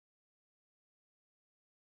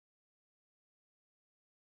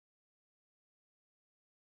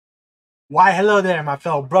Why, hello there, my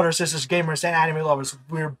fellow brothers, sisters, gamers, and anime lovers.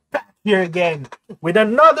 We're back here again with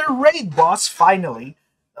another raid boss, finally.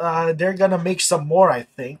 They're gonna make some more, I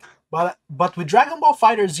think. But with Dragon Ball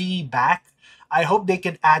Fighter Z back, I hope they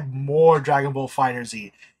can add more Dragon Ball Fighter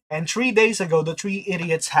Z. And 3 days ago, the Three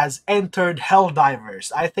Idiots has entered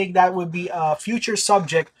Helldivers. I think that would be a future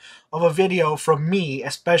subject of a video from me,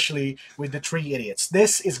 especially with the Three Idiots.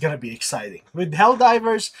 This is gonna be exciting. With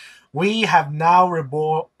Helldivers, we have now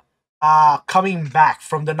coming back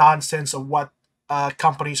from the nonsense of what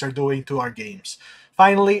companies are doing to our games.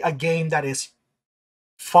 Finally, a game that is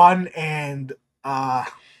fun and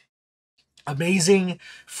amazing,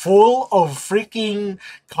 full of freaking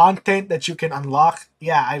content that you can unlock.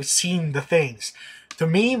 Yeah, I've seen the things. To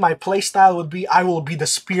me, my playstyle would be I will be the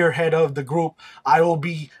spearhead of the group. I will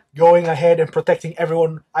be going ahead and protecting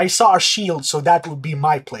everyone. I saw a shield, so that would be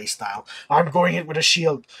my playstyle. I'm going in with a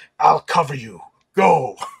shield. I'll cover you.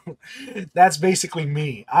 Go. That's basically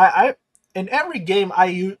me. I in every game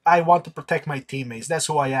I want to protect my teammates. That's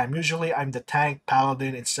who I am. Usually I'm the tank,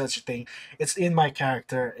 paladin, and such a thing. It's in my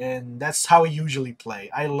character, and that's how I usually play.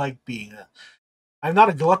 I like being I'm not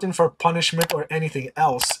a glutton for punishment or anything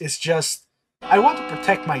else. It's just I want to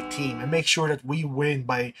protect my team and make sure that we win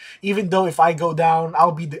by, even though if I go down,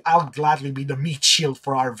 I'll gladly be the meat shield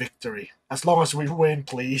for our victory. As long as we win,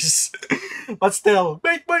 please. But still,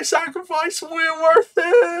 make my sacrifice worth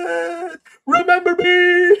it! Remember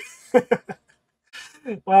me!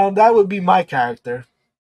 Well, that would be my character.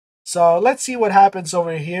 So let's see what happens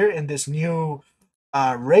over here in this new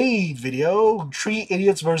raid video. Three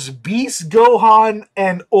Idiots versus Beast Gohan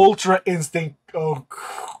and Ultra Instinct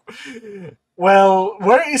Goku. Well,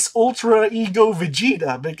 where is Ultra Ego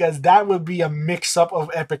Vegeta? Because that would be a mix-up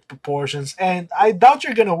of epic proportions, and I doubt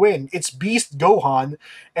you're gonna win. It's Beast Gohan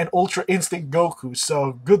and Ultra Instinct Goku,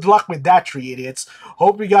 so good luck with that, Three Idiots.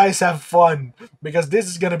 Hope you guys have fun, because this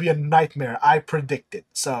is gonna be a nightmare, I predict it.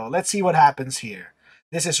 So, let's see what happens here.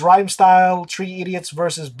 This is Rhyme Style, Three Idiots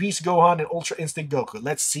versus Beast Gohan and Ultra Instinct Goku.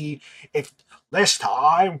 Let's see if this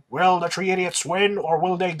time, will the Three Idiots win, or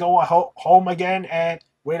will they go home again and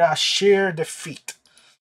with a sheer defeat?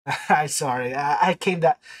 I'm sorry, I came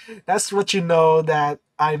that's what you know, that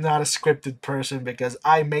I'm not a scripted person, because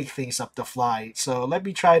I make things up to fly. So let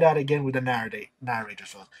me try that again with the narrator.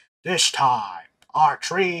 So, this time, our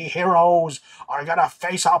three heroes are gonna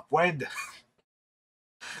face up with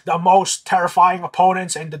the most terrifying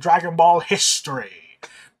opponents in the Dragon Ball history.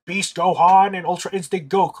 Beast Gohan and Ultra Instinct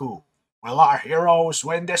Goku. Will our heroes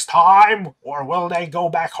win this time, or will they go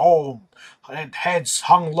back home and heads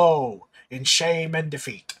hung low in shame and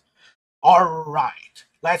defeat? Alright,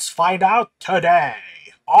 let's find out today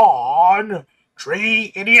on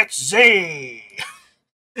Three Idiots Z.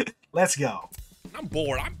 Let's go. I'm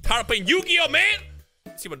bored. I'm tired of playing Yu-Gi-Oh, man.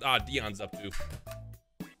 Let's see what Dion's up to.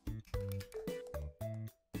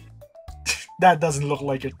 That doesn't look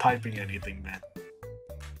like you're typing anything, man.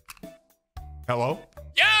 Hello?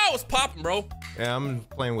 Yo, what's poppin', bro? Yeah, I'm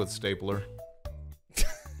playing with Stapler.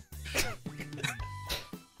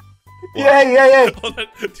 Yeah. Hold on.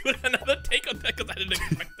 Do another take on that, because I didn't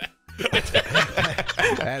expect that.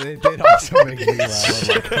 And it did also make me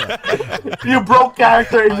laugh. You broke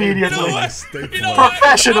character immediately. You know what?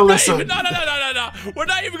 Professionalism. No. We're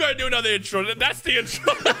not even going to do another intro. That's the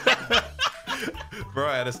intro. Bro,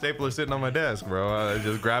 I had a stapler sitting on my desk, bro. I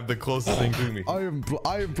just grabbed the closest thing to me. I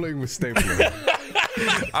am playing with Stapler.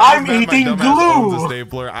 I'm eating glue. Owns a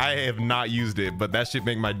stapler. I have not used it, but that shit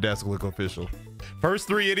make my desk look official. First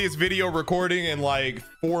Three Idiots video recording in like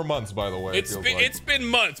 4 months, by the way. It's been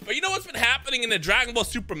months, but you know what's been happening in the Dragon Ball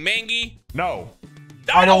Super Mangi? No.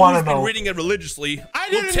 I don't want to been know. reading it religiously. I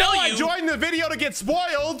didn't know. I joined the video to get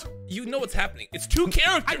spoiled. You know what's happening. It's two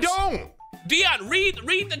characters. I don't. Dion,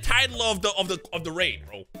 read the title of the raid,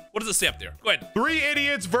 bro. What does it say up there? Go ahead. Three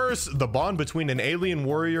Idiots versus the bond between an alien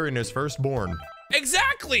warrior and his firstborn.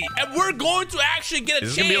 Exactly, and we're going to actually get a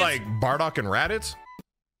Is chance. this gonna be like Bardock and Raditz?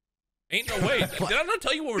 Ain't no way. Did I not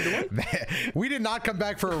tell you what we're doing? We did not come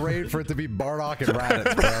back for a raid for it to be Bardock and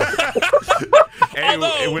Raditz, bro.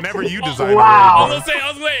 Hey, whenever you design wow. a raid, I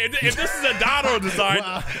was gonna say, if this is a Dono design.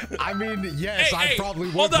 Well, I mean, yes, I probably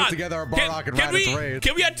would hold put on. together a Bardock and Raditz raid.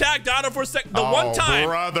 Can we attack Dono for a second? The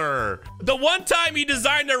brother. The one time he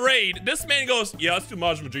designed a raid, this man goes, yeah, that's too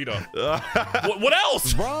much, Vegeta. What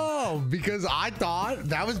else? Bro, because I thought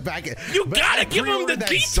that was back at... You gotta give him the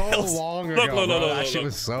details. So long ago. Look. That shit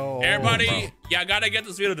was so... Everybody, yeah, I gotta get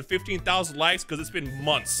this video to 15,000 likes, because it's been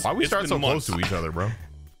months. Why we start so close to each other, bro?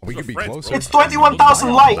 We could be friends, closer. bro. It's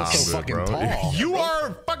 21,000 likes. Nah, So fucking bro. tall. You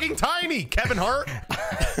are fucking tiny, Kevin Hart.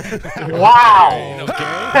 Wow.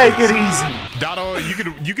 Take it easy. Dotto,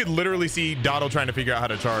 you could literally see Dotto trying to figure out how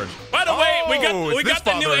to charge. By the way, we it's this got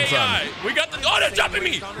the new father and son. AI. We got the. Oh, they're jumping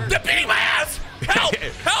me. They're beating my ass. Help!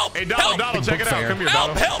 Help! Hey, Dotto, help! Dotto, check it out. Come here,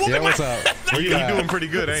 Help! Dotto. Help! Yeah, what's up? He's doing pretty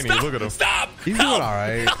good, ain't he? Stop, Look at him. Stop! He's Help! doing all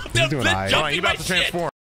right. Help! He's They're doing all right. All right, he jumping my about to shit. transform.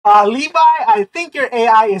 Levi, I think your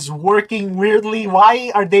AI is working weirdly.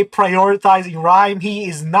 Why are they prioritizing Rhyme? He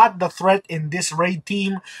is not the threat in this raid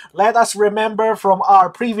team. Let us remember from our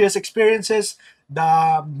previous experiences,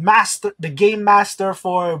 the game master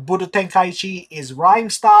for Budo Tenkaichi is Rhyme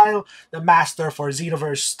Style. The master for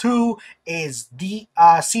Xenoverse 2 is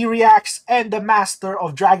C-Reax, and the master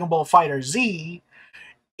of Dragon Ball Fighter Z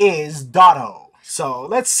is Dotto. So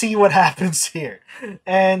let's see what happens here.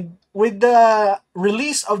 And with the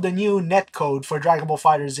release of the new netcode for Dragon Ball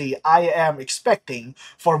Fighter Z, I am expecting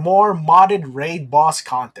for more modded raid boss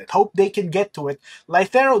content. Hope they can get to it.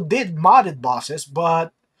 Lythero did modded bosses,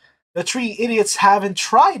 but the three idiots haven't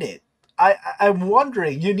tried it. I'm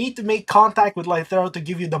wondering, you need to make contact with Lythero to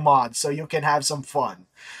give you the mods so you can have some fun.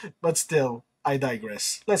 But still, I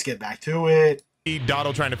digress. Let's get back to it.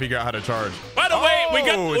 Dotto trying to figure out how to charge. By the way, we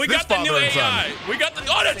it's got this the new father and son. AI. We got the.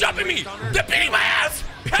 Oh, they're jumping me. They're beating my ass.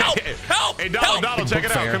 Help! Help! Hey, Dotto, help! Dotto, check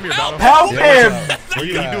it out. Come here, Help! Dotto. Help him!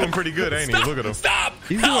 He's doing pretty good, ain't he? Stop! Look at him. Stop!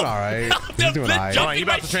 He's Help! doing all right. Help! He's They're- doing they're all right. All right, he's jumping about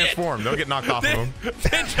my to shit. transform. They'll get knocked off of him.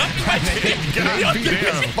 They're jumping my shit. God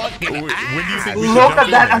damn. When do you think we should Look jump at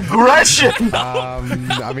in that there? aggression!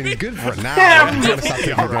 I mean, good for now. Damn. I'm gonna stop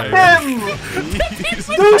taking All right. Him!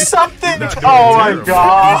 Do something! Not doing Oh my terrible.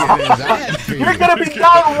 god! You're gonna be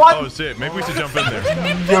down Oh one! shit, maybe we should jump in there.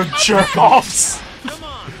 You jerk offs!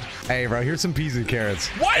 Hey, bro, here's some peas and carrots.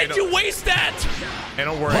 Why did you waste that? Hey,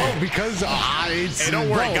 don't worry. Bro, because it's. Hey, don't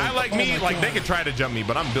worry. bro, Guy like oh me, my like God. they can try to jump me,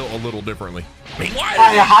 but I'm built a little differently. Why did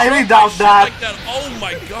I they highly jump doubt my shit that. Like that. Oh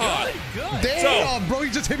my god. Damn, bro,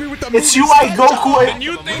 you just hit me with the. It's movie UI stuff. Goku The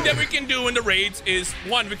new thing that we can do in the raids is,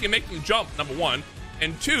 one, we can make them jump, number one.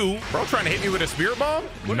 And two, Bro, trying to hit me with a spirit bomb?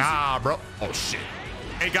 Nah, bro. Oh shit.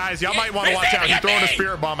 Hey guys, y'all might want to He's watch out. aiming He's at throwing a me.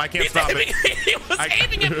 spirit bomb. I can't He's stop aiming- it. He was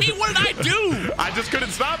aiming at me. What did I do? I just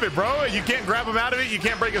couldn't stop it, bro. You can't grab him out of it. You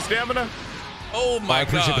can't break his stamina. Oh my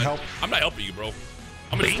appreciate god. the help. I'm not helping you, bro.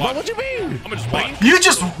 I'm gonna just watch. What you mean? I'm gonna just watch. You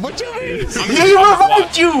just. What you mean? He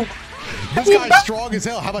revoked you! This guy's strong as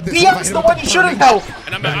hell. How about this? DM's the one you shouldn't help!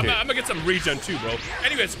 And I'm gonna get some regen too, bro.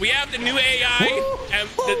 Anyways, we have the new AI, and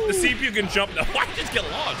the CPU can jump. Why did you just get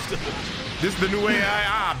launched? This is the new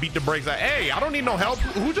AI. Beat the brakes. Hey, I don't need no help.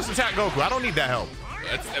 Who just attacked Goku? I don't need that help.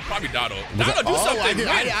 It's probably Dotto. Dotto, do something.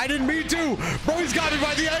 I didn't mean to. Bro, he's got me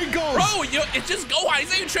by the ankles. Bro, it's just Gohan. He's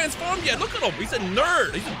not even transformed yet. Look at him. He's a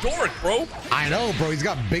nerd. He's a dork, bro. I know, bro. He's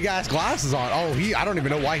got big ass glasses on. Oh, I don't even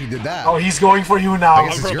know why he did that. Oh, he's going for you I now.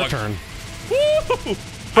 guess it's your turn. Woo!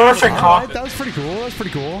 Perfect, All huh? right, that was pretty cool. That was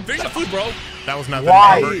pretty cool. Finish the food, bro. That was nothing.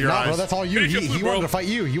 Why? Hurt your No, eyes. bro, that's all you. Finish your He food, bro. wanted to fight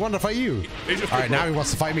you. He wanted to fight you. Finish your All right, food, now bro. he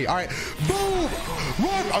wants to fight me. All right, boom,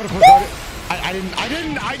 run. I'm gonna put guard it. I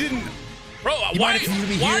didn't. Bro, You why, mind if you leave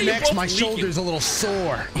me why here are you next? both My leaking? shoulder's a little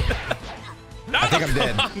sore. No, I think I'm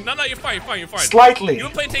dead. No, you're fine, you're fine. Slightly. You were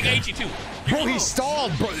playing Tenkaichi too. Bro, he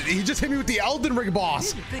stalled. Bro, he just hit me with the Elden Ring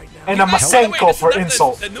boss. And a By the way, Masenko this is for not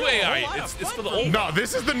insult. The new AI. It's for the old. No,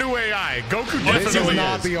 this is the new AI. Goku This definitely is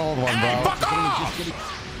not the old one, Hey, bro. fuck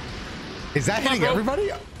off! Is that hitting bro.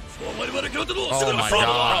 everybody? Oh my god. Come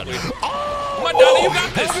on, Dotto, you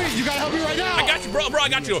got this. Help me. You gotta help me right now. I got you, bro. I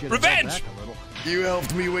got you. Revenge. You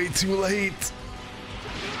helped me way too late.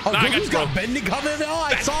 Oh, Nah, I got Goku's you, bro. got bending coming. Oh,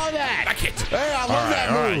 I saw that. Back hit. Hey, I love that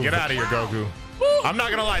All move. right, get out of here, Goku. I'm not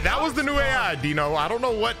gonna lie, that was the new AI, Dino. I don't know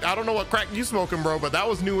what crack you smoking, bro, but that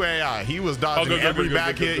was new AI. He was dodging good, every good,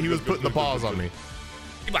 back good, hit. good, He good, was good, putting good, the paws good, on me.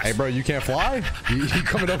 Hey, bro, you can't fly? You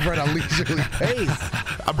coming over at a leisurely pace.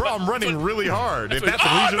 Bro, I'm running really hard. If that's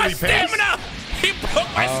my leisurely pace. stamina. He broke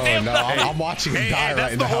my Oh, stamina. no, I'm watching him Hey, die that's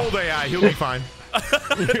right the now. old AI. He'll be fine.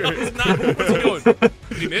 It's not. What's he doing? Did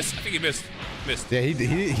he miss? I think he missed. Missed. Yeah,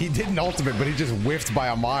 he did an ultimate, but he just whiffed by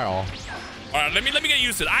a mile. All right, let me get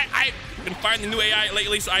used to it. I been fighting the new AI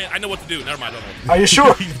lately, so I know what to do. Never mind, I don't know. Are you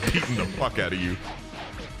sure? He's beating the fuck out of you.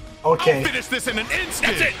 Okay. Finish this in an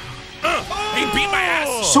instant. That's it. He beat my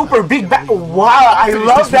ass. Super big back. Wow, I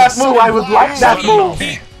love that move. I would like that move.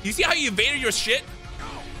 You see how you evaded your shit?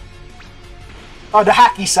 Oh, the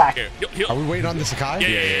hacky sack. Here, Are we waiting on the Sakai?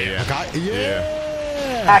 Yeah. Sakai?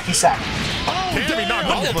 Yeah. Hacky sack. Oh, Damn, he knocked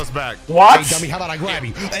all of us back. What? Hey, dummy, how about I grab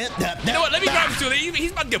you? You know what? Let me grab him too.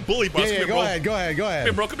 He's about to get bullied, bro. Yeah, Come go here, ahead, go ahead. Come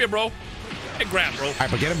here, bro. Come here, bro. Hey, grab, bro. All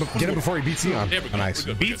right, but get him before he beats Eon. There we go. Nice.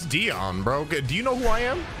 We're good. Beats Dion, bro. Do you know who I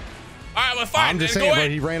am? Alright, well, fine. I'm just then saying, go bro,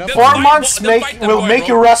 ahead. he ran up. Then 4 fight- months then fight them, will go make ahead,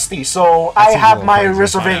 you bro. rusty, so I seems a have little my crazy.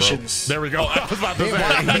 reservations. There we go. I was about to Hey, say.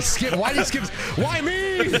 why he skipped? Why he skips? Why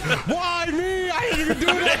me? Why me? I didn't even do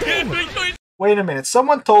nothing. Wait a minute,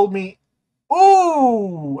 someone told me.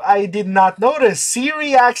 Ooh, I did not notice.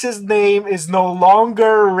 C-React's name is no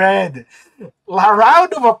longer red. A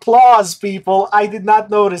round of applause, people. I did not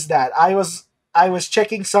notice that. I was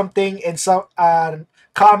checking something and some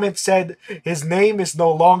comment said his name is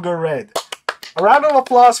no longer red. A round of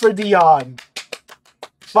applause for Dion.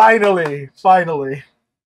 Finally.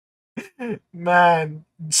 Man,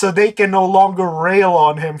 so they can no longer rail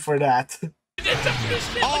on him for that.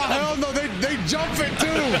 Oh hell no! They jump it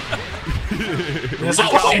too.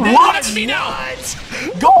 What? Me now.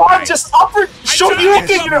 Gohan just upper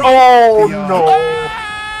Shoryuken your. Oh no!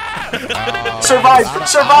 Survive!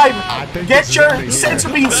 Get your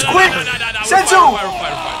sensu beans quick! Sensu!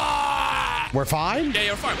 We're fine. Yeah,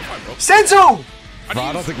 you're fine, bro. Sensu! Bro,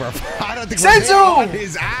 I don't think we're. I don't think Sensu! we're on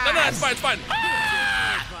his ass. No, it's fine.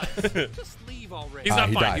 Just leave already. He's not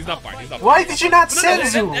he fine. died. He's not fine. Why did you not No,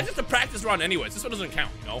 Senzu? that's just a practice run, anyways. This one doesn't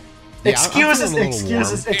count, you know. Yeah, I'm feeling a little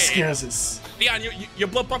Excuses. Leon, your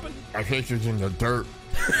blood pumping? I hate you in the dirt.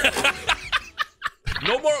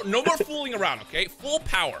 No more fooling around, okay? Full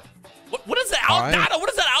power. What is that All right. Dada, what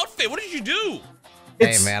is that outfit? What did you do?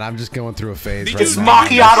 Hey man, I'm just going through a phase Did right you now.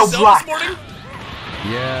 Macchiato this black. morning?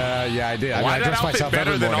 Yeah, I did. I mean, Why I that dressed outfit myself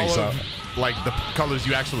better every than morning, all so. of like the colors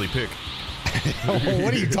you actually pick?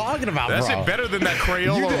 What are you talking about, That bro? shit better than that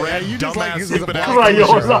Crayola red you just like dumbass this is a stupid black ass.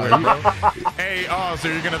 Crayola. Hey, so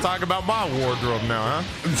you're gonna talk about my wardrobe now,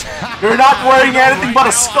 huh? You're not wearing anything but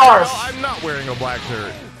a scarf. No, I'm not wearing a black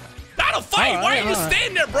shirt. Dada, fight! Why are you just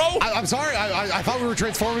standing there, bro? I'm sorry. I thought we were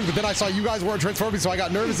transforming, but then I saw you guys weren't transforming, so I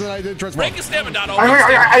got nervous and I didn't transform. Break his stamina, Dada.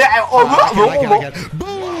 I get.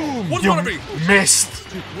 Boom! What's You one of me? missed.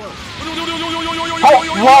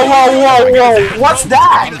 Whoa. What's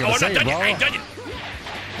that? gonna I'm say, not done bro. yet. I ain't done yet.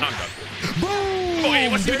 No, I'm done. Boom! Oh, hey,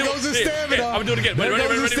 what's he There doing? goes the Hey, stamina. I'm gonna do it again. There Ready,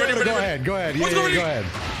 goes the ready, stamina. ready, Go ready. ahead. Go ahead. What's Yeah, going go ahead.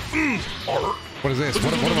 What is this?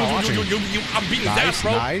 What am I watching? I'm beating his ass,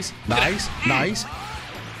 Nice, bro. nice.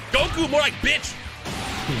 Goku, more like bitch.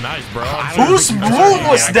 Nice, bro. Whose move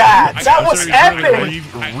was that? That was epic.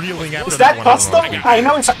 Reeling after Is that one. custom? I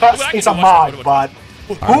know it's a mod, but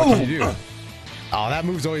All right, what can who? you do? Oh, that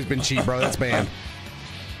move's always been cheap, bro. That's banned.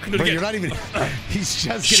 Bro, you're not even. He's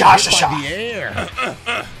just getting hit by the air.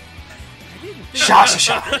 Sha.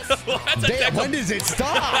 Damn, when does it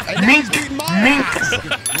stop? Mink.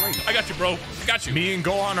 I got you, bro. I got you. Me and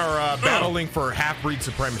Gohan are battling for half-breed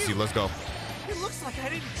supremacy. Let's go. It looks like I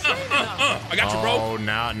didn't train enough. I got you, bro. Oh,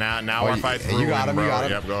 now our fight's You got him. bro. You got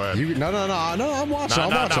him. Yep, go ahead. No, I'm watching.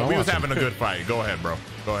 No, we was having a good fight. Go ahead, bro.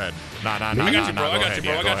 Go ahead. No. I got you, bro. I got you,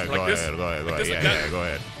 bro. I got you. Like this. Go ahead. Like this, like Yeah, that. go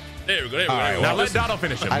ahead. There we go. Now let Dotto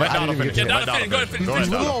finish him. Let Dotto finish him. Yeah, Let Dotto Dotto finish. Go ahead, finish him. finish. Go ahead,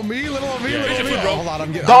 Little Dotto. on me. finish, bro. Hold on,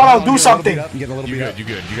 I'm getting. Dotto, do something. I'm getting a little You beat up. good, you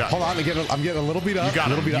good. You got Hold on, I'm getting a little beat up. You got him.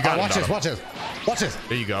 Little beat You up. got him, Watch this. Dotto. Watch this. Watch this.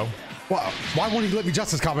 There you go. Why won't he let me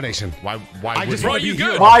just this combination? Why I just would Bro, want to you be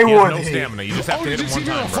good. here. Why he has would no he? stamina. You just have Oh, to did hit you him see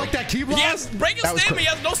one me time, bro. reflect that key block? Yes, break his That was stamina. He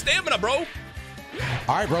quick. has no stamina, bro.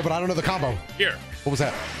 All right, bro, but I don't know the combo. Here. What was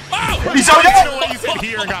that? Oh! He's You know what? You said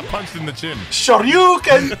here and got punched in the chin.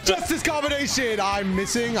 Shoryuken. Just this combination. I'm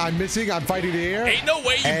missing. I'm fighting the air. Ain't no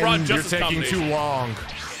way you And brought You're Justice taking too combination. long.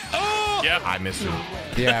 Oh! Yeah. I missed him.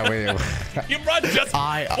 Yeah, wait. You brought Justice.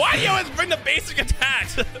 Why do you always bring the basic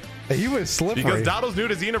attacks? He was slippery. Because Dotto's new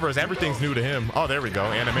to the universe. Everything's new to him. Oh, there we go.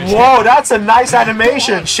 Animation. Whoa, that's a nice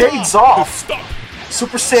animation. Shades off. Stop.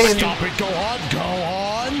 Super Saiyan. Stop it. Go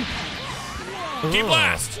on. Keep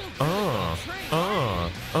blast.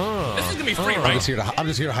 This is gonna be free, I'm right? just here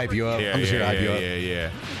to hype you up. Yeah, I'm just here to hype you up. yeah.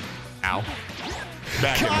 Ow.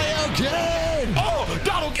 Back him. Oh,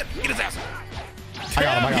 Donald, get his ass. I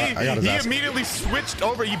got his He ass. immediately switched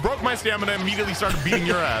over. He broke my stamina and immediately started beating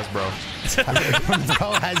your ass, bro.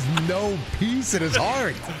 Bro has no peace in his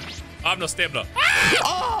heart. I have no stamina.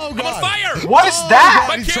 Oh, I'm God. on fire. What is that?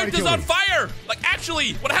 My he's trying to character's kill on me. fire. Like,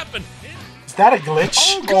 actually, what happened? Is that a glitch?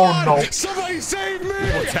 Oh, God. no. Somebody save me.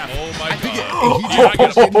 What's happening? Oh my He god.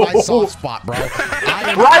 just hit my soft spot, bro.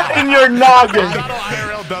 Right in your noggin. Dotto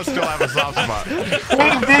IRL does still have a soft spot.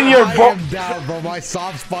 Caved in your I bo- am down, bro. My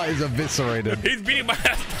soft spot is eviscerated. He's beating my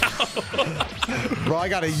ass now. Bro, I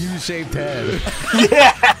got a U-shaped head.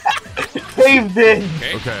 Yeah. Caved in.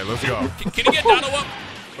 Okay, let's go. Can you get Dono up?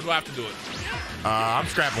 Or do I have to do it? I'm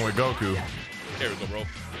scrapping with Goku. There we go,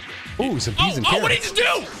 bro. Ooh, some peas and Oh, what did carrots. he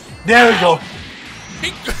just do? There we go.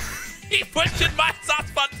 He, He pushed in my soft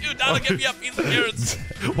spot too. That'll give me a piece of carrots.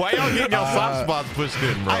 Why y'all getting y'all soft spots pushed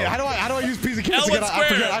in, bro? How do I use piece of carrots L1 again?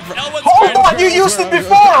 square. I forget. L1 Hold square. on, you used it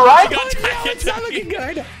before, right? It's not looking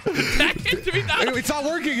good. Tack it to me now. It's not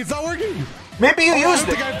working. It's not working. Maybe you I don't used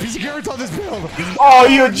think it. I have piece of carrots on this build. Oh,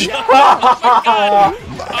 you.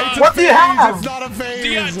 What do you It's have? not a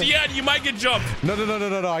phase. Dion, you might get jumped. No.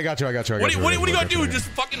 I got you. What are you gonna do? Just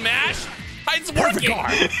fucking mash? It's Perfect working. car.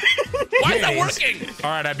 Why is that working? All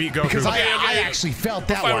right, I beat Goku. Because Okay. I actually felt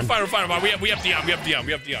that one. Fire. We have Dion.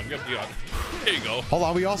 There you go. Hold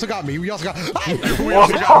on, we also got me. We also got. We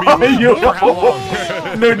also got me. You For how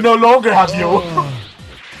long? no longer have you.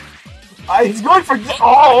 He's going for.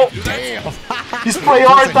 Oh, Damn. he's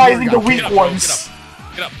prioritizing the weak ones.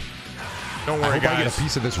 Get up. Don't I worry, hope I get guys. a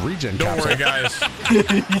piece of this regen. Don't worry, capsule.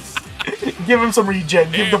 guys. Give him some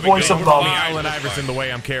regen. Give the There we boy go. some Call me love. Allen Iverson the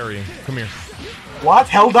way I'm carrying. Come here. What?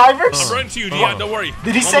 Helldivers? I'm running to you, Dion. Don't worry.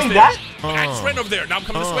 Did he I'm say almost that? there. I just ran over there. Now I'm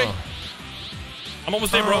coming this way. I'm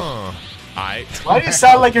almost there, bro. Alright. Why do you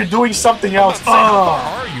sound like you're doing something else?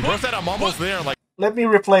 How are you? Bro said I'm almost there. Like, Let me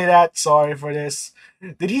replay that. Sorry for this.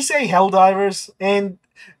 Did he say Helldivers? And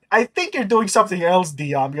I think you're doing something else,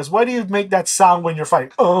 Dion, because why do you make that sound when you're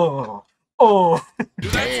fighting? Oh.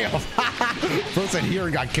 Damn. Bro said here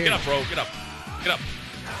and got kicked. Get up, bro. Get up. Get up.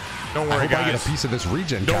 don't I worry, hope I get guys. a piece of this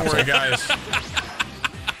regen. Don't capsule. worry, guys.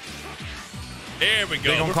 There we go.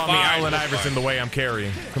 They gonna We're call me fine. Allen We're Iverson fine. the way I'm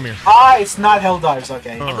carrying. Come here. It's not Helldivers,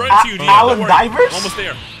 okay. I'm running to you, Dion. Allen Don't worry. Divers? I'm almost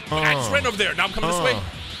there. I just ran over there. Now I'm coming this way.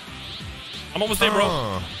 I'm almost there, bro.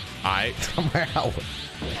 Alright. Wow.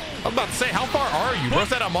 I'm about to say, how far are you? Bro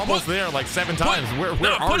said I'm almost there like 7 times. Where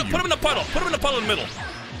No, are you? put him in the puddle. Put him in the puddle in the middle.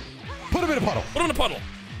 Put him in a puddle. Put him in the puddle.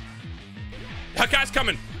 Hakai's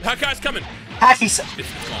coming. Hakai's coming. Hacky's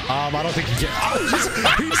I don't think he can.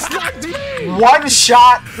 He slapped me. one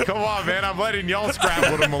shot. Come on, man. I'm letting y'all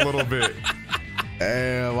scrap with him a little bit.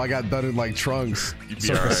 Damn, I got done in like Trunks. be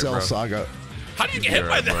Circle alright, Cell bro. Saga. How do you get hit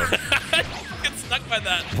by that? Get stuck by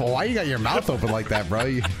that. Well, why you got your mouth open like that, bro?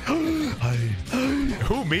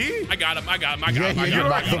 Who, me? I got him. Yeah, You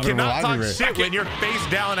you're cannot reminding talk me. shit when you're face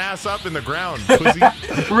down, ass up in the ground, pussy.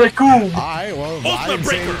 Raccoon. Alright, well, I Ultimate didn't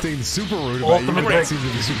say breaker. anything super rude about you. Ultimate That breaker. seems to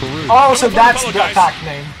be super rude. Oh, so Puddle, that's the guys. attack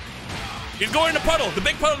name. He's going in the puddle. The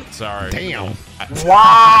big puddle. Sorry. Damn. I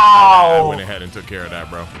Wow. went ahead and took care of that,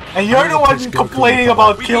 bro. And you're the one complaining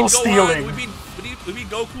about kill stealing. We beat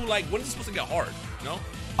Goku. Like, when is it supposed to get hard? No.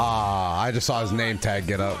 I just saw his name tag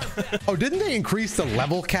get up. Oh, didn't they increase the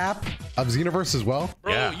level cap of Xenoverse as well?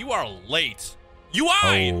 Bro, Yeah. you are late. You are.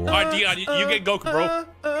 All right, Dion, you get Goku, bro.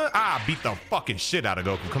 Beat the fucking shit out of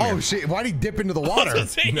Goku. Come Oh here. shit, why'd he dip into the I was water? gonna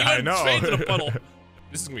say, you I went know. straight to the puddle.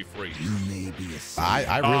 This is gonna be free.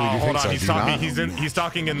 I really do Hold think on, so. he's do talking. not. He's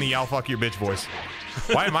talking in the "I'll fuck your bitch" voice.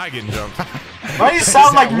 Why am I getting jumped? Why do you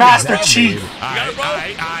sound like Master that Chief? got it, bro?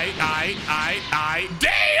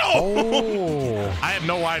 Damn! Oh. I have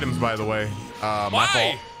no items, by the way. My Why?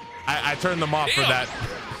 fault. I turned them off for Damn. that.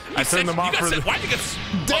 I turned them off for the. Why'd you get?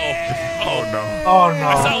 Oh no. Oh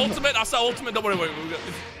I saw no. ultimate. I saw ultimate. Don't worry. Wait.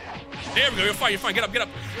 There we go. You're fine. You're fine. Get up. Get up.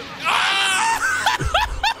 Ah!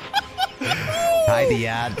 Hi,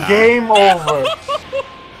 Dion. Game over.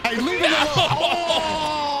 Hey, leave it alone.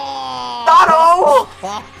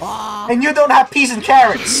 Otto! And you don't have peas and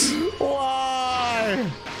carrots. Why?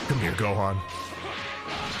 Come here, Gohan.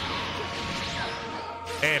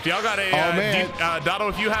 Hey, if y'all got a man. Dotto,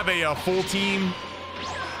 if you have a full team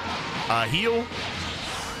heal,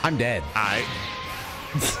 I'm dead. alright.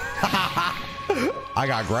 I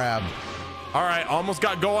got grabbed. Alright, almost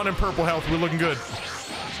got Gohan in purple health. We're looking good.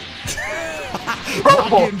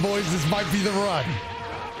 Lock in, boys. This might be the run.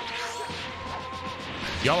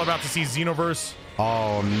 Y'all about to see Xenoverse.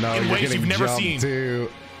 Oh no, In you're ways getting you've never jumped seen.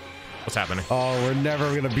 too. What's happening? Oh, we're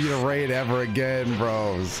never gonna beat a raid ever again,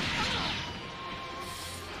 bros.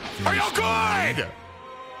 Are y'all good?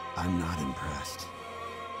 I'm not impressed.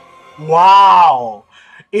 Wow.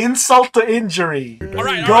 Insult to injury. All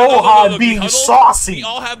right. Gohan look, being huddle. saucy. We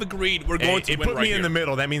all have agreed we're Hey, going to it win put right me here. in the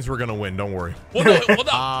middle. That means we're gonna win. Don't worry. Well, no, hold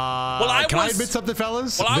up. Well, Can I admit something,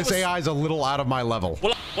 fellas? Well, I This was- AI is a little out of my level.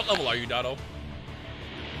 What level are you, Dotto?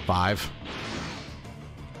 5.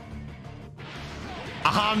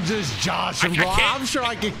 I'm just joshing, I bro. can't- I'm sure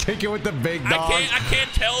I can kick it with the big I dog.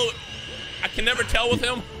 can't tell. I can never tell with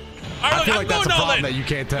him. I feel like that's a problem that you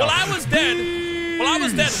can't tell. Well, I was dead.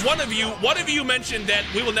 One of you mentioned that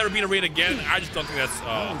we will never beat a raid again. I just don't think that's.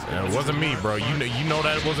 Yeah, it wasn't me, bro. You know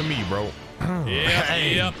that it wasn't me, bro.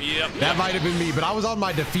 Yep. That might have been me, but I was on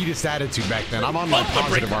my defeatist attitude back then. I'm on my Ultimate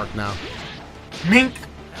positive breaker. arc now. Mink.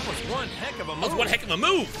 That was one heck of a move. That was one heck of a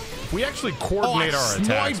move. If we actually coordinate our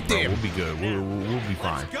attacks, sniped bro, him. we'll be good. We'll be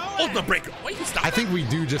fine. Ultimate breaker. Why you stop? I think we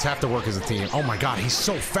do just have to work as a team. Oh my god, he's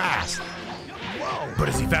so fast. But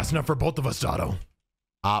is he fast enough for both of us, Dotto?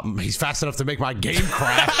 He's fast enough to make my game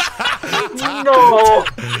crash. No!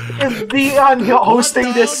 Is Dion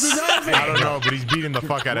hosting this? I don't know, but he's beating the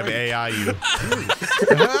fuck out of AIU.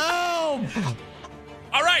 Help!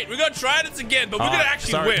 All right, we're gonna try this again, but we're gonna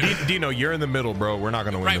actually win. Dino, you're in the middle, bro. We're not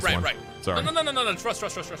gonna win this one. Right. Sorry. No. Trust.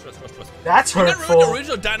 That's Remember the hurtful.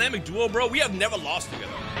 original dynamic duo, bro? We have never lost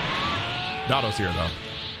together. Dotto's here, though.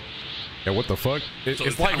 Yeah, what the fuck?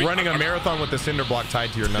 It's like running a marathon with the cinder block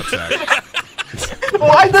tied to your nutsack.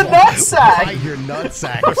 Why the nutsack? Why your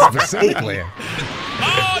nutsack specifically?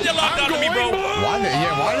 Oh, you locked onto me, bro. Why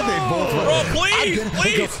did they both? Bro,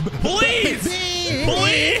 please.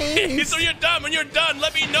 So you're done. When you're done,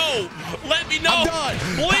 let me know. I'm done.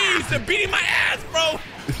 Please, they're beating my ass, bro.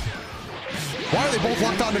 Why are they both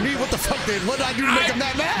locked onto me? What the fuck? What did I do to make them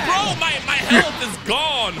that mad? Bro, my health is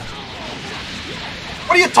gone.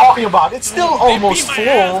 What are you talking about? It's still almost They beat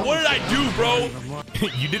my ass. full. What did I do, bro?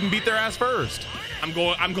 You didn't beat their ass first. I'm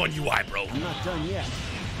going UI, bro. I'm not done yet.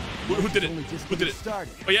 Who did it? Only just Who did it?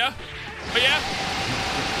 started. Oh yeah?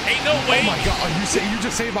 Ain't no way. Oh my god! You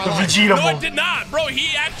just saved my The life. Vegeta No, I move. did not, bro.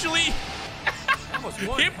 He actually he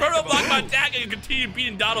perma blocked my attack and continued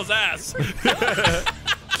beating Donald's ass.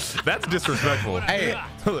 That's disrespectful. Hey,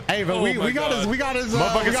 but Oh we my got his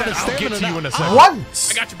Motherfucker said, I'll stamina get to you in now. a second. What?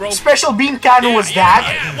 I got you, bro. Special beam cannon was that?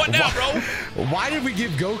 Yeah, what now, bro? Why did we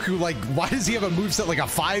give Goku, like, why does he have a moveset like a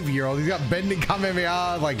 5-year-old? He's got bending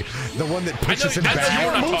Kamehameha, like the one that pushes him I know back.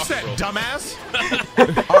 you're not Moveset, talking, dumbass.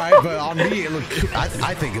 All right, but on me,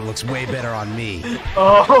 I think it looks way better on me.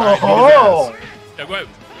 Oh, Yeah, go ahead.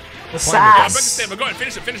 the Break the sass. stamina. Go ahead,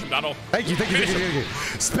 finish him, Donald. Thank you. Finish him.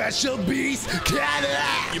 Special Beast Canada.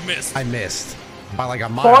 You missed. I missed by like a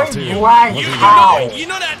mile Point too. blank. How? You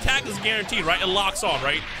know that attack is guaranteed, right? It locks on,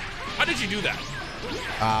 right? How did you do that?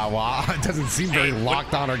 Well, it doesn't seem very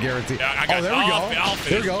locked on or guaranteed. Yeah, I got Oh, there we go. I'll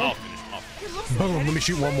There we go. I'll finish. Boom, let me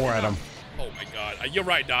shoot one more at him. Oh my god. You're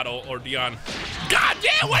right, Dotto or Dion. God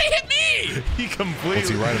damn, why he hit me? He completely. What's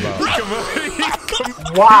he right about? He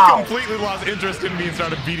Wow. completely lost interest in me and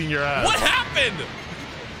started beating your ass. What happened?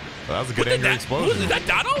 That was a good Did angry that, explosion. is that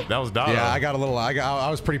Dotto? That was Dotto. Yeah, I got a little. I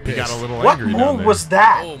was pretty He pissed. got a little What angry down move there. was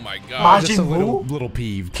that? Oh my god. Just a Majin Buu? little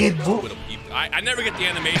peeved. Kid Buu? I never get the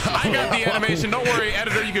animation. I got the animation. Don't worry,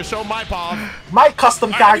 editor. You can show my paw. My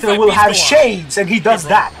custom Alright, character let me will fight have Beast Gohan. shades, and he does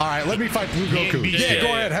that. All right, let me fight Blue Goku. beat Yeah, shit. go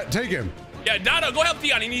ahead. Take him. Yeah, Dotto, go help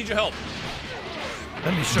Dion. He needs your help.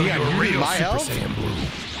 Let me show Dion, you need my help?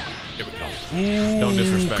 Here we go. Don't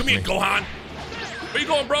disrespect Come me. here, Gohan. Where you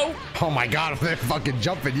going, bro? Oh my God, they're fucking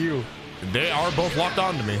jumping you. They are both locked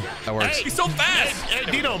onto me. That works. He's so fast. Hey,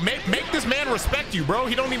 Dino, make this man respect you, bro.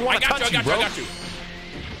 He don't even I want to got touch you, you, bro. I got you.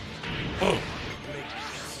 Oh.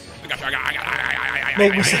 I got you.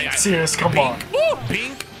 Make me serious, come on. Woo.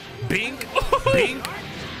 Bink, bink, bink.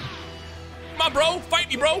 Come on, bro. Fight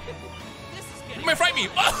me, bro. Come here, fight me.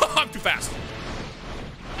 Oh, I'm too fast.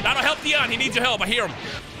 That'll help Dion. He needs your help. I hear him.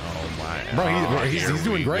 Oh my. Bro, he's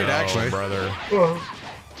doing great, actually. brother.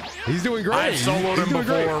 He's doing great. I've soloed He's him doing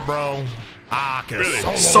great. before, bro. I can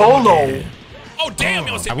Really? Solo. Oh, damn.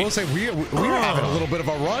 It was I will say we're having a little bit of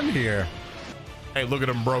a run here. Hey, look at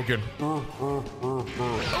him broken.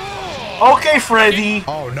 Okay, Freddy.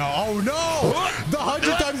 Oh no! The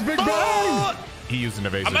 100 times Big Bang! He used an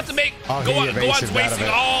evasive. I'm about to make Oh, he Gohan's evasive that wasting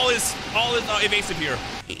event. all his evasive here.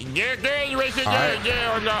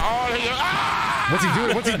 What's he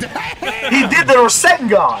doing? What's he doing? He did the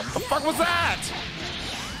Rasengan. What the fuck was that?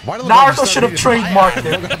 Why did Naruto should have trademarked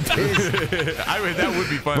it. I mean, that would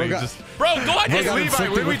be funny. Bro, Just Bro, Gohan Bro, just got leave. Levi,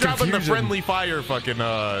 inflicted when we with dropping the confusion. friendly fire fucking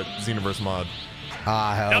Xenoverse mod?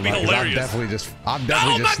 Ah, hell That'd be no, 'cause hilarious. I'm Oh,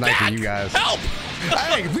 definitely my just sniping back. you guys. Help!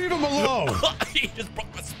 Hey, leave him alone! He just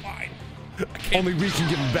broke my spine. Only we can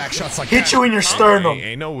give him back shots like Hit that. you in your sternum.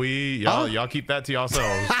 Ain't no we. Y'all keep that to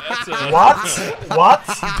yourselves. That's What? What?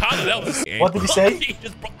 Tyler, that was. What did he say? He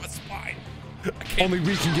just broke my spine. Only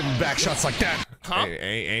we can give him back shots like that. Huh?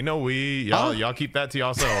 Ain't no we. Y'all keep that to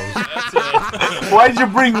yourselves. Why did you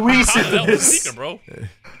bring Whis into That was this? secret, bro.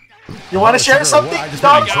 You want to share Sugar, something, I just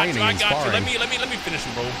Dom? made I training got and you. sparring. Let me finish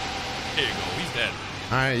him, bro. There you go. He's dead.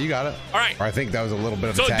 All right, you got it. All right. Or I think that was a little bit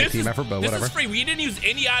of So a tag this team is effort, but this whatever. is free. We didn't use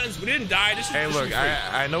any items. We didn't die. This is Hey, this look, is free.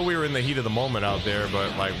 I know we were in the heat of the moment out there,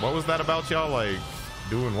 but like, what was that about, y'all? Like,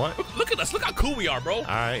 doing what? Look at us. Look how cool we are, bro. All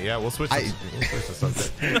right, yeah, we'll switch the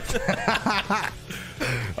subject. Yeah,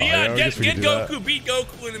 I get guess we can do Goku, beat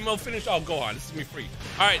Goku, and then we'll finish off Gohan. This is me free.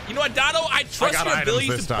 All right, you know what, Dotto? I trust got your items ability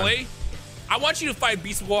this to time. play. I want you to fight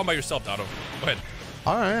Beast Gohan by yourself, Dado. Go ahead.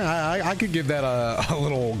 All right, I could give that a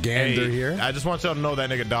little gander here. I just want y'all to know that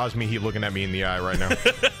nigga dodged me. He looking at me in the eye right now.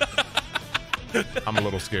 I'm a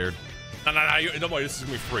little scared. No, don't worry. This is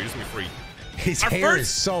gonna be free. This is gonna be free. His Our hair first- is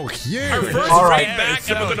so huge. Our first All raid right. back,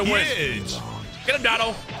 and we're gonna win. Get him,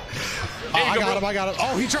 Dado. Oh, I got him.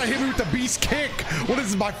 Oh, he tried to hit me with the beast kick. What is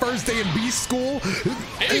this, my first day in beast school?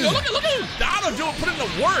 There you go. Look at him. Dado doing put in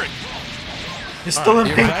the work. He's still in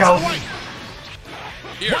pink health.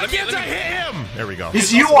 Here, Why let me- can't let I me- hit him? There we go.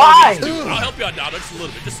 His UI. I'll help you out, Dado, just a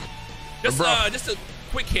little bit. Just a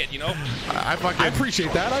quick hit, you know. I I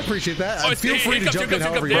appreciate that. Oh, Feel free to jump in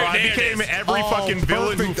however you there. I want. became every fucking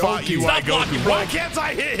villain who perfect, fought Goku. you. Stop I go. blocking, bro. Why can't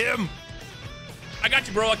I hit him? I got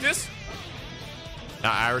you, bro, like this.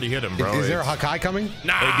 Nah, I already hit him, bro. Is there a It's- Hakai coming?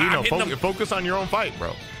 Nah, Hey, Dino, I'm hitting him. focus on your own fight,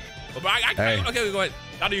 bro. Hey. Okay, go ahead.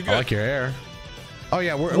 Dado, you I good? like your hair. Oh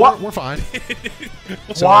yeah, What? we're fine.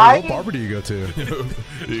 So, Why? what barber do you go to?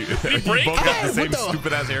 You break? both got Hey, the same what the-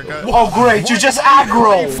 stupid ass haircut. Oh, great. You just You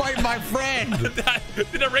aggro. fight my friend.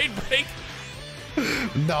 Did the raid break?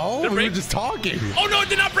 No, we were break? just talking Oh no, it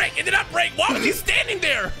did not break. It did not break. Why was he standing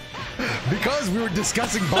there? because we were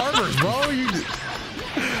discussing barbers, bro. You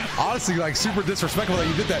honestly like super disrespectful that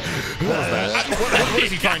you did that. What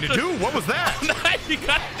is he trying to do? What was that? You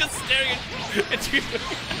got him just staring at you.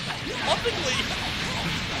 Lovingly.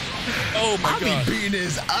 Oh my I be god. beating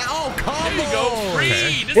his combo. There you go. Free.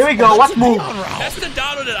 Okay. This- Here we go. What move? That's the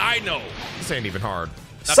Dado that I know. This ain't even hard.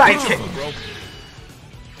 Now, Sidekick. pinch him, bro.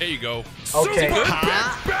 There you go. Okay.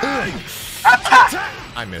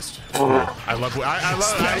 I missed. I love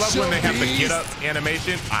when they have the get up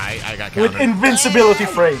animation. I got With countered. invincibility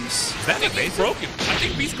frames. I think he's broken. I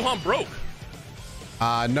think Beast Gohan broke.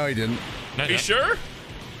 No, he didn't. Are you sure?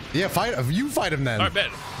 Yeah, you fight him then. All right, bet.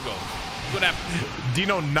 Go. What happened?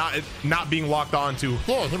 Dino not being locked on to.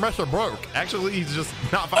 Oh, the wrestler broke. Actually, he's just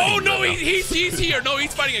not fighting. Oh no, right now. he's here. No,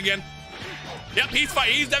 he's fighting again. Yep, he's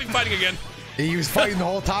fighting. He's definitely fighting again. He was fighting the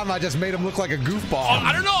whole time. I just made him look like a goofball. Oh,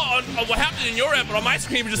 I don't know on what happened in your end, but on my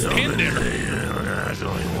screen, he was just standing there.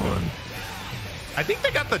 I think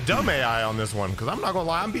they got the dumb AI on this one because I'm not gonna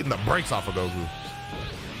lie, I'm beating the brakes off of Goku.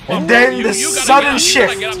 And then the gotta sudden get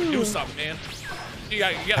shift. up and do something, man. You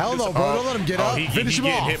gotta Hell do no, something. bro. Don't let him get up. He Finish him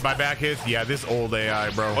getting off. hit by back hits. Yeah, this old AI,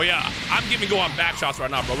 bro. Oh yeah, I'm giving Gohan back shots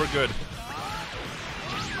right now, bro. We're good.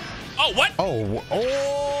 Oh what?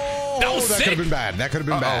 That was that sick. could have been bad. That could have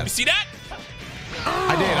been You bad. see that?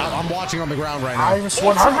 I did. I'm watching on the ground right now. Times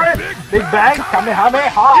 100. Big bang.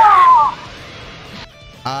 Kamehameha.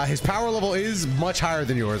 His power level is much higher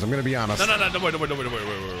than yours. I'm gonna be honest. No. Don't wait.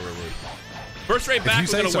 First rate back,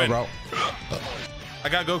 If you we're say gonna so, win. bro. I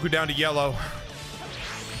got Goku down to yellow.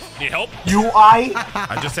 Need help? UI.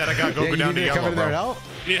 I just said I got Yeah, Goku you down to need to come yellow, in there and bro. help.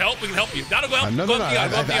 Need help? We can help you. That'll go help. No. Go up, Dion.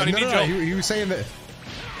 Go up, Dion. He needs help. He was saying that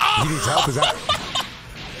he needs help. Is that?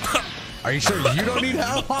 Are you sure you don't need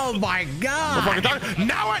help? Oh my god! Fucking talking.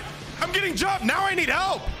 Now I'm getting jumped. Now I need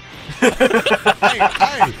help.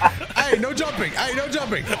 Hey, no jumping. Hey, no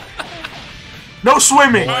jumping. No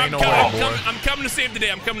swimming. Ain't no way, boy. I'm coming to save the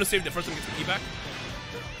day. I'm coming to save the day. First, I'm gonna get the key back.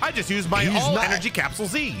 I just used my He's all not- energy capsule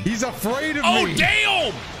Z. He's afraid of Oh me.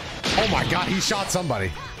 damn! Oh my god, he shot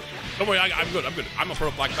somebody. Don't worry, I'm good. I'm a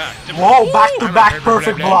pro black back. Whoa, back to back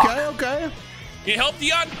perfect block. Okay. Need help,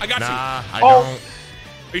 Dion? I got you. Nah, I Oh. don't.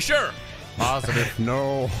 Are you sure? Positive.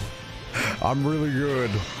 No, I'm really good.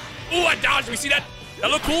 Ooh, I dodged. We see that? That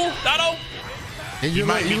look cool, Dado? And you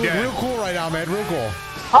might be look dead. real cool right now, man. Real cool.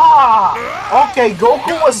 Okay,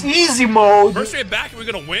 Goku was easy mode. First rate back, and we're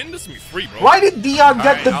gonna win. This is gonna be free, bro. Why did Dion get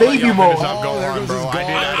Alright, the I'll let baby y'all mode? finish up Oh, there Gohan, goes bro. his I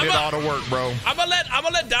Gohan. did all the work, bro. I'm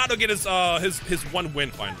gonna let Dado get his one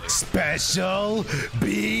win finally. Special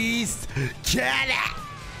Beast Cat.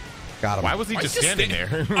 Got him. Why was he just standing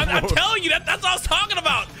there? I'm telling you that's what I was talking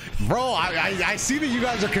about. Bro, I see that you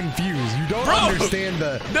guys are confused. You don't Bro, understand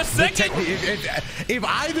the second- technique. If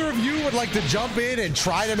either of you would like to jump in and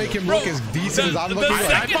try to make him Bro, look as decent as I'm the looking, I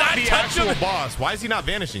second- fought I the touch actual him- boss. Why is he not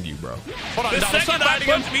vanishing you, bro? Hold on, The Dado, second stop I fighting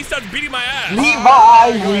him. punch him, he starts beating my ass.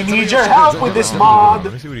 Levi, we need your help with this Let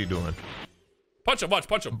mod. me see what he's doing. Punch him, watch,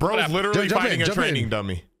 punch him. What Bro's happened? literally Jump in, fighting a jump in. training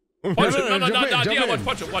dummy. Punch him. No, jump Dion, in. watch,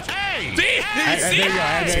 punch him, watch him. Hey! See? Hey, See?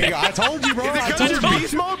 there you go. I told you, bro. Is it I because told you're you.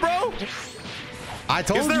 beast mode, bro? I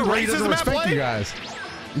told Is there you, Ray doesn't racism at respect play? you guys.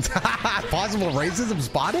 Possible racism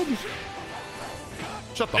spotted?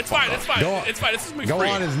 Shut the It's fuck fine, up. it's fine. Go- It's fine. This is me Go free.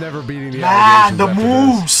 on is never beating the Man, allegations the after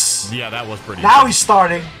this. moves. Yeah, that was pretty. Now he's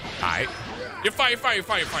starting. Alright. You're fine. You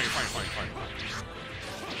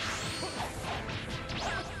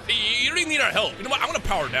don't even need our help. You know what? I'm gonna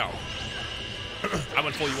power down. I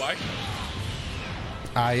went full UI.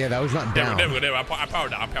 Yeah, that was not There down. we go. I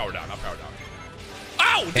powered down.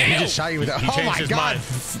 Ow, And damn! he just shot you with that. He Oh changed my his god. mind.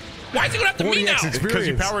 Why is he going after me now? 40x Because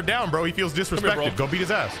you experience. powered down, bro. He feels disrespected. bro. Go beat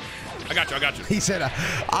his ass. I got you, I got you. He said,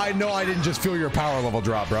 I know I didn't just feel your power level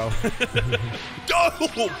drop, bro.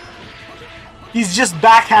 Go! He's just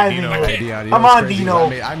backhanding Dino. you. Hey, Dino, Come it's on, crazy. Dino.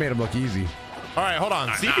 I made him look easy. All right, hold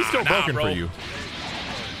on. See if he's still Nah, broken bro. for you.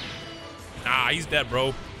 Nah, he's dead,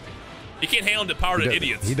 bro. He can't handle the power of the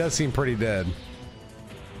idiots. He does seem pretty dead.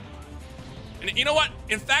 And you know what?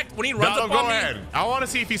 In fact, when he runs Donald, up go on me, ahead. I want to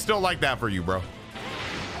see if he's still like that for you, bro.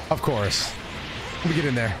 Of course. Let me get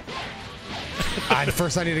in there.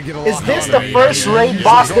 First, I need to get a lot. Is this no, the no, first yeah, raid yeah,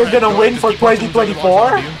 boss go they're ahead, gonna go win ahead. for Just keep pushing until he walks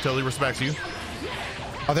 2024? onto you, until he respects you.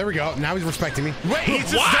 Oh, there we go. Now he's respecting me. Wait, he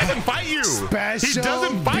just doesn't fight you. He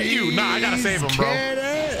doesn't fight you. Nah, I gotta save him, bro.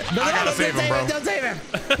 I gotta save him, bro. Don't save him.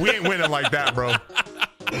 We ain't winning like that, bro.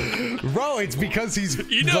 Bro, it's because he's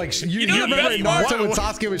You know- like you know the remember best in part? Naruto when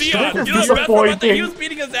Sasuke was Dion, struck This with is you know the best part about that? He disappointing. was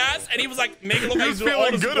beating his ass, and he was like making it look He like was he's doing all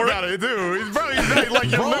feeling this good work. about it, too. He's probably like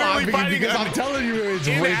you're Bro, literally fighting because I'm an telling you, it's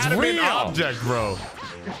inanimate real. object, bro.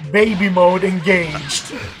 Baby mode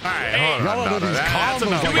engaged. All right, hold y'all on. know No, these that's combos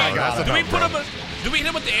enough, we bro. got. That's Do we enough, put bro. him? Do we hit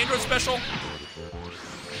him with the Android special?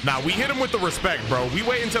 Nah, we hit him with the respect, bro. We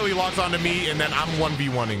wait until he locks onto me, and then I'm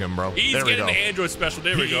 1v1ing him, bro. He's There we getting go. the Android special.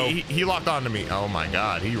 There we go. He locked onto me. Oh my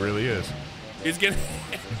god, he really is. He's getting.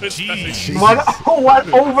 Jeez. One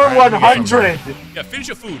over Alright, we got him, 100. Yeah, finish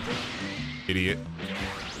your food. Idiot.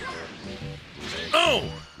 Oh,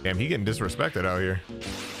 Damn, he getting disrespected out here.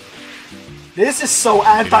 This is so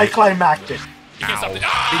anticlimactic. you can't stop Ow. it.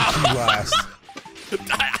 Ah! Blast.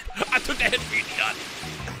 I took the hit for you, Dion.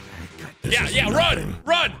 Yeah,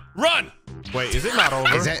 run! Wait, is it not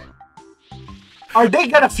over? Is it? Are they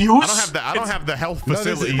gonna fuse? I don't have the health No, this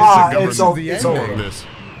is- facilities Ah, to it's govern over. It's all over. of this.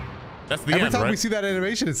 That's the Every end, time we right? see that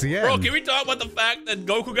animation, it's the end. Bro, can we talk about the fact that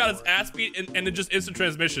Goku got his ass beat and then just instant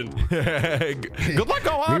transmission? Good luck,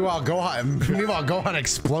 Gohan. Meanwhile, Gohan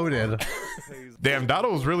exploded. Damn,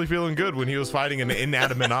 Dotto was really feeling good when he was fighting an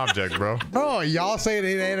inanimate object, bro. Bro, y'all say an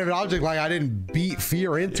inanimate object like I didn't beat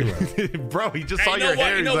fear into it. Bro, he just Hey, saw you know your what?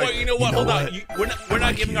 hair. You know he's what? like, You know what? Hold on. what? We're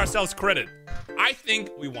not giving ourselves credit. I think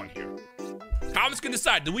we won here. Comments can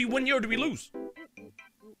decide. Do we win here or do we lose?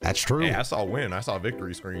 That's true. Hey, I saw win. I saw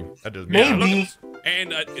victory screen. That does Maybe.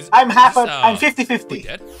 And I'm I'm 50-50.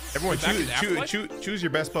 dead? Everyone, Back in the afterlife? choose your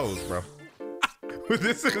best pose, bro.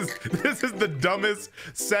 this is the dumbest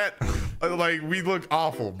set. Like, we look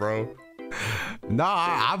awful, bro. Nah,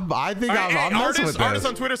 I think Hey, I'm messing with artists this.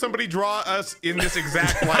 on Twitter, somebody draw us in this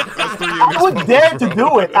exact like us three in I this would pose, dare to bro.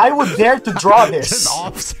 do it. I would dare to draw Just this.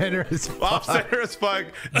 off center is Off center as fuck.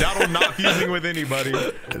 Donald not fusing with anybody.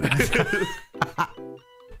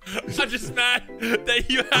 I'm just mad that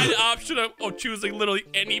you had the option of choosing literally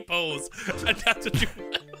any pose. And that's what you.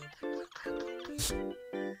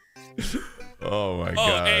 Oh my Oh,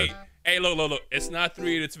 god. hey, look. It's not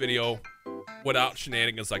 3 Idiots video without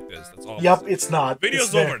shenanigans like this. That's all. Yup, it's not. Video's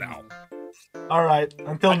It's there. over now. All right.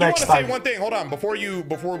 Until I do want next to say time. one thing. Hold on, before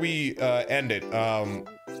we end it.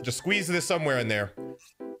 Just squeeze this somewhere in there.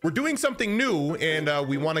 We're doing something new, and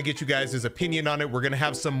we want to get you guys' opinion on it. We're gonna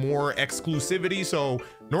have some more exclusivity. So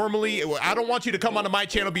normally, I don't want you to come onto my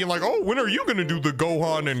channel being like, "Oh, when are you gonna do the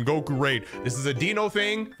Gohan and Goku raid?" This is a Dino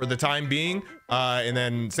thing for the time being, and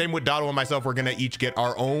then same with Dotto and myself. We're gonna each get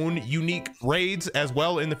our own unique raids as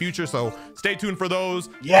well in the future. So stay tuned for those.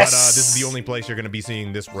 Yes. But this is the only place you're gonna be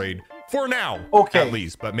seeing this raid for now, Okay. at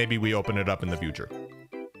least. But maybe we open it up in the future.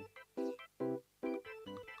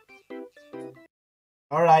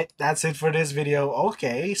 All right, that's it for this video.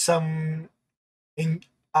 Okay, some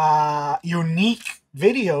unique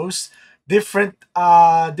videos, different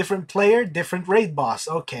player, different raid boss.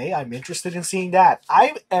 Okay, I'm interested in seeing that.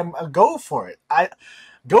 I am a go for it.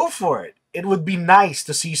 Go for it. It would be nice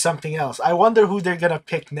to see something else. I wonder who they're gonna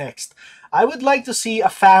pick next. I would like to see a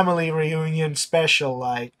family reunion special.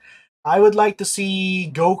 Like, I would like to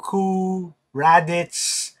see Goku,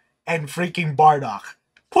 Raditz, and freaking Bardock.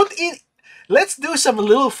 Let's do some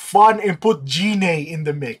little fun and put Gine in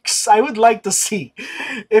the mix. I would like to see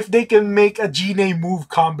if they can make a Gine move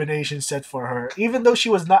combination set for her. Even though she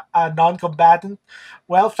was not a non-combatant,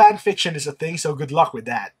 well, fan fiction is a thing, so good luck with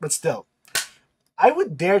that. But still, I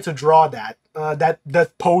would dare to draw that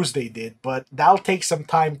that pose they did, but that'll take some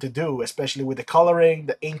time to do, especially with the coloring,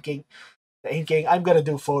 the inking. I'm gonna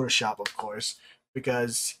do Photoshop, of course,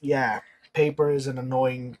 because yeah. Paper is an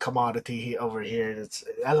annoying commodity over here. It's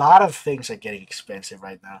a lot of things are getting expensive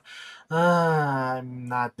right now. I'm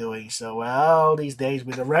not doing so well these days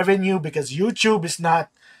with the revenue because YouTube is not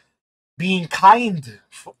being kind,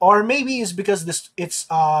 or maybe it's because it's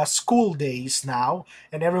school days now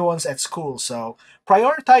and everyone's at school. So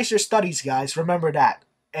prioritize your studies, guys. Remember that.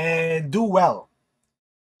 and do well.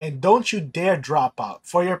 And don't you dare drop out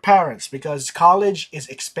for your parents because college is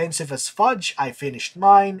expensive as fudge. I finished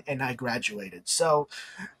mine and I graduated. So,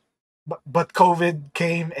 but COVID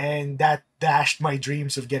came and that dashed my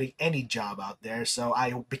dreams of getting any job out there. So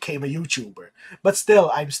I became a YouTuber. But still,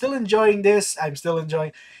 I'm still enjoying this. I'm still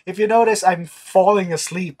enjoying. If you notice, I'm falling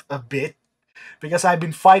asleep a bit because I've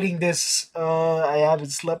been fighting this. I haven't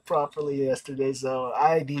slept properly yesterday, so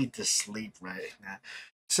I need to sleep right now.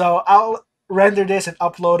 So I'll render this and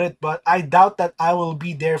upload it, but I doubt that I will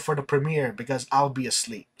be there for the premiere because I'll be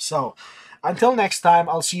asleep. So until next time,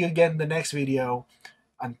 I'll see you again in the next video.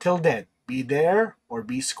 Until then, be there or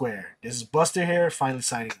be square. This is Buster here, finally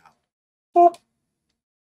signing out. Boop.